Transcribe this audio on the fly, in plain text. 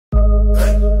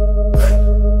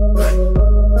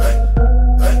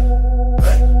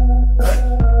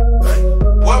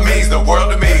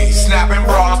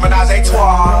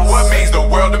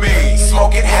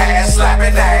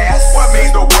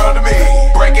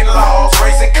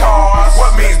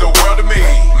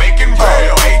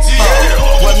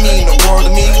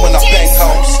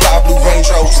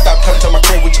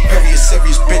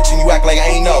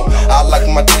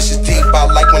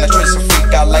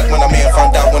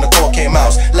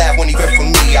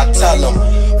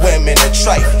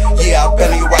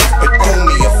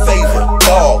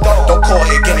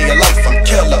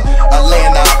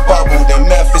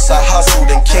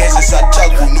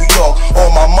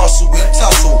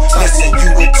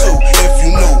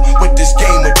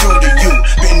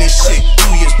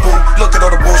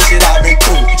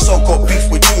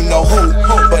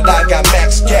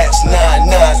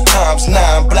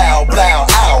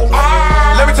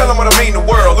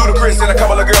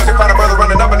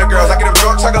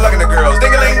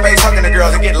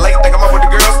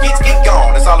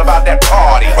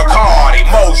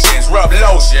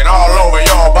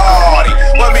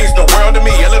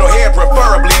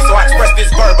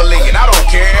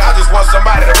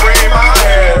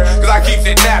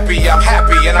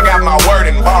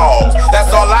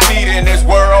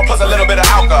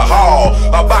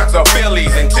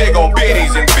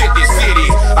cities in 50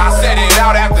 cities. I set it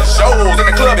out after shows, and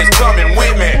the club is coming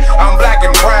with me. I'm black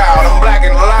and proud, I'm black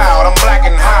and loud, I'm black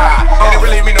and high. And it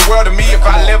really mean the world to me if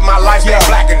I live my life stay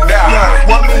black and die.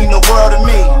 What mean the world to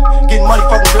me? Getting money,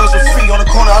 fucking girls for free. On the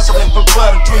corner, hustling from 12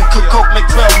 to 3. Cook coke, make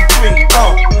 12 and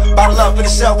 3. Bottle up in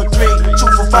the cell for 3. 2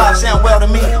 for 5, sound well to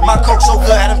me. My coke so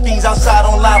good, had them fiends outside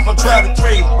on live from 12 to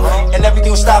 3. And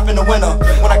everything will stop in the winter.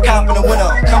 When I cop in the winter,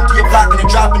 come to your block and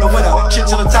then drop in the winter. Chin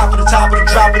to the top of the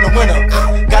drop in the winter.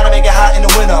 Gotta make it hot in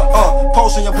the winter.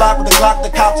 Post on your block with the Glock,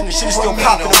 the cops, and the shit is still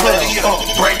pop in the winter.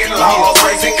 Breaking laws,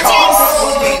 raising cars.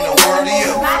 What mean the world to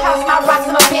you? My house, my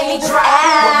rocks, and my Bentley drive.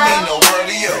 What mean the world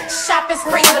to you? Shopping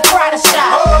spree in the Prada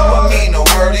shop. What mean the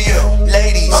world to you?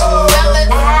 Ladies.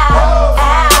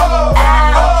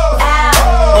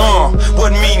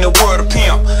 What mean the word of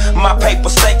pimp? My paper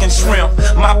steak and shrimp.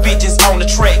 My bitches on the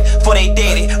track for they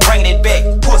daddy, bringing it back.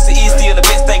 Pussy is still the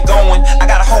best thing going. I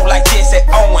got a hoe like Jesse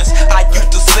Owens. I used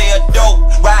to sell dope,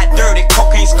 ride dirty,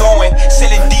 cocaine scoring.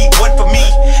 Selling deep, what for me?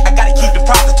 I gotta keep the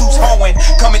prostitutes hoeing.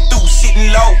 Coming through,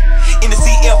 sitting low. In the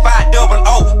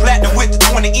CF500, platinum with the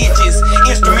 20 inches.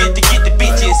 Instrument to get the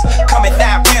bitches. Coming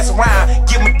down, pass around.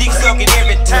 Give my dick sucking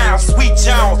every time. Sweet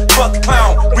Jones, fuck the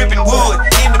clown. Ripping wood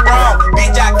in the brown.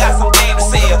 Bitch, I got some game to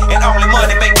sell. And only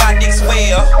money make my dick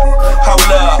swell. Hold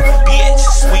up, bitch,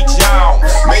 Sweet Jones.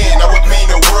 Man, I would mean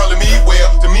the world to me. Well,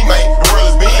 to me, man, the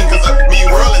world is mean. Cause the mean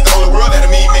world is the only world that a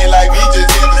mean man like me just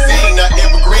ever seen. Not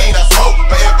evergreen, I smoke,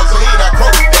 forever clean, I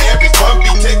croak. The average bum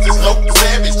be Texas, local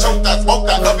savage. Choked, I smoked,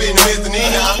 I up in the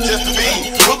mezzanine. I'm just a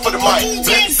bean. Look for the mic,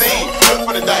 flip the scene. Look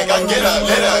for the dyke, I get her,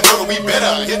 let her know that we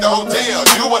better. Hit the hotel,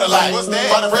 do what I like.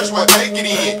 Find a fresh one, take it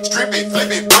in. Strip it,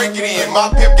 flip it, break it in. My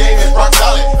pimp game is rock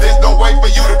solid. There's no way for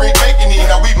you to bring bacon in.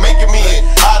 Now we making men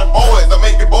out of boys. I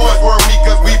make the boys worry me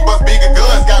cause we bust bigger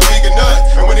guns, got bigger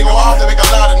nuts. And when they go off, they make a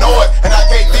lot of noise. And I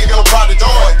can't think of about the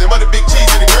doors. Them other big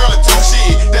cheese and the girl or two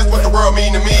shit. That's what the world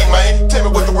mean to me, man. Tell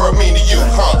me what the world mean to you,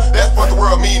 huh? That's what the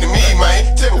world mean to me,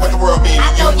 man. Tell me what the world mean to you,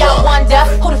 I know y'all wonder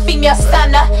who the female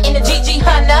stunner in the GG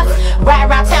Hunter. Ride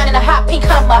around town in a hot pink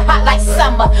Hummer, hot like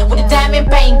summer, with the diamond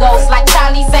bangles like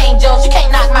Charlie's Angels. You can't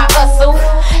knock my hustle,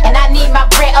 and I need my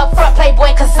bread up front,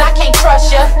 playboy, cause I can't trust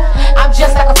ya. I'm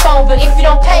just like a phone bill, if you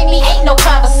don't pay me, ain't no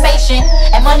conversation.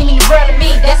 And money mean the world to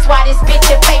me, that's why this bitch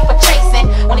is paper chasing.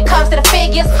 When it comes to the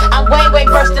figures, I'm way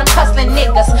worse than them hustling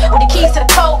niggas. With the keys to the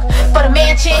coke, for the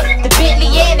mansion, the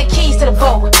Bentley and